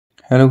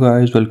Hello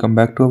guys, welcome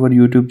back to our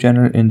YouTube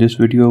channel. In this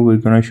video we're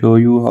gonna show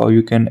you how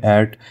you can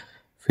add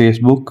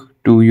Facebook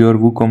to your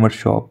WooCommerce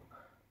shop.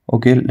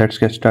 Okay, let's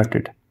get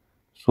started.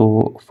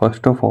 So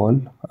first of all,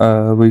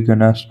 we're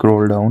gonna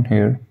scroll down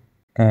here,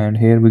 and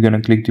here we're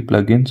gonna click the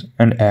plugins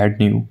and add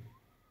new.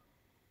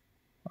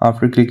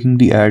 After clicking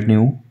the add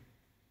new,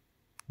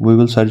 we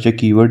will search a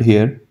keyword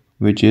here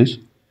which is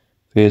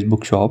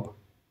Facebook shop.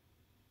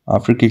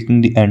 After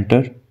clicking the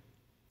enter,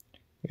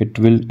 it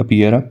will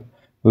appear up.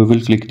 We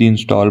will click the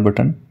install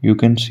button. You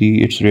can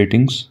see its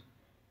ratings,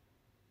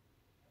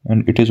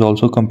 and it is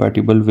also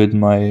compatible with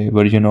my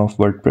version of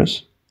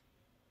WordPress.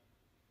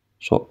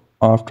 So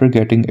after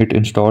getting it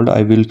installed,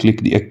 I will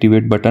click the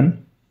activate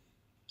button.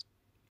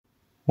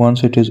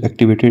 Once it is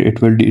activated,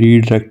 it will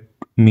redirect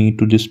me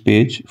to this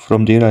page.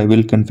 From there I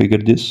will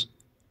configure this.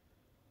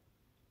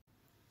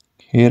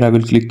 Here I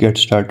will click get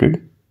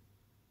started.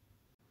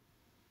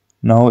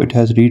 Now it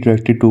has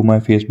redirected to my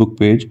Facebook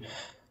page.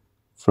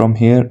 From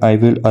here I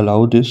will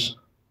allow this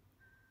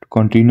to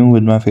continue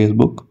with my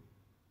Facebook.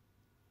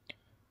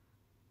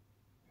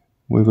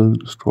 We will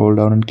scroll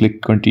down and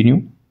click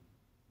continue.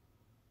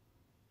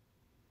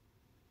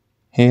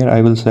 Here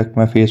I will select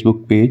my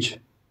Facebook page,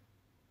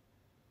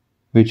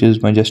 which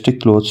is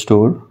Majestic Clothes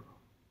Store,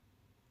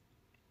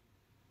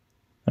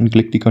 and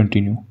click the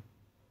continue.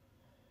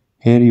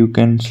 Here you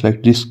can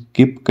select this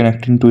skip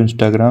connecting to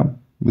Instagram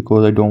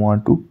because I don't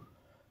want to,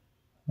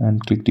 and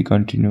click the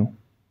continue.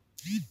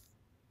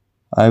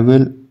 I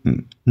will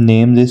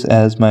name this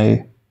as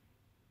my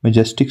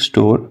Majestic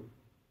Store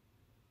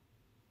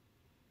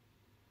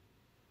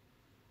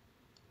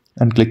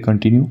and click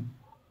continue.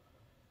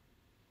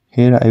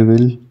 Here I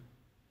will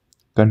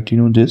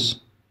continue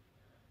this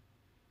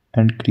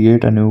and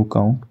create a new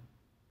account.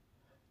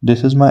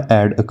 This is my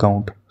ad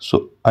account,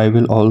 so I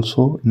will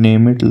also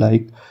name it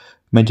like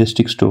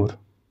Majestic Store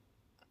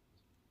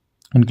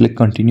and click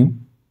continue.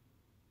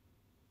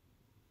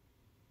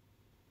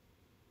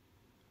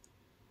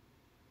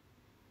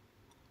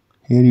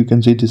 Here you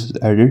can see this is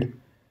added.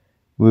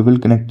 We will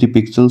connect the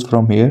pixels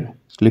from here,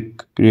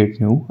 click create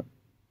new,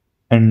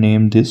 and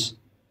name this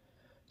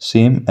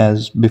same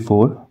as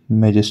before,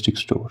 Majestic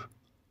Store.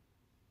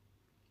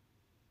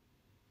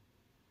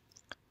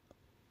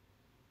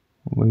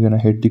 We're gonna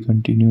hit the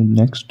continue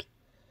next.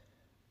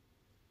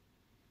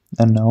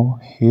 And now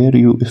here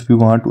if you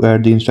want to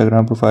add the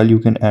Instagram profile, you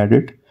can add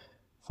it.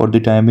 For the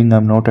timing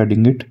I'm not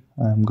adding it.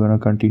 I'm gonna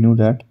continue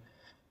that.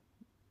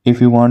 If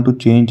you want to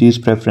change these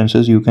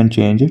preferences, you can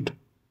change it.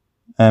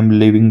 I'm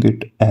leaving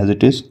it as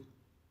it is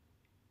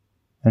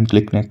and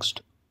click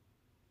next.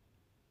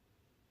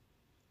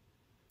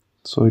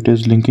 So it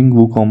is linking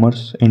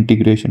WooCommerce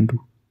integration to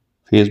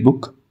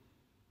Facebook.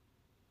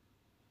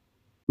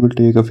 It will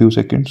take a few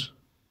seconds.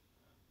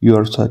 You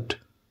are set.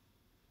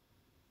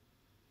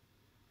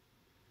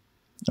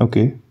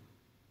 Okay.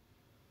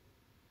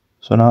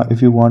 So now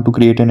if you want to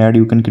create an ad,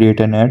 you can create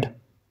an ad.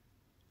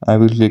 I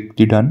will click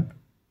the done.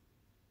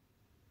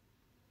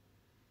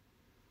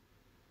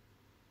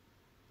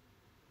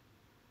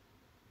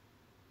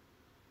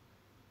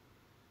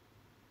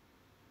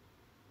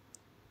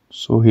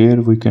 So here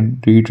we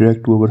can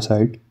redirect to our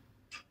site.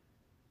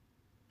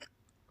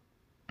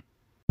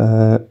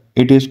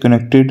 It is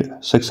connected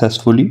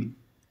successfully.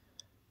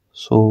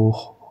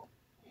 So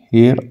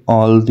here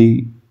all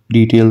the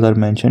details are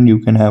mentioned. You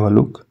can have a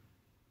look.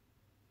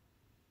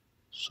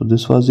 So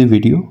this was the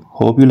video.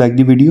 Hope you liked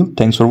the video.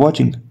 Thanks for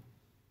watching.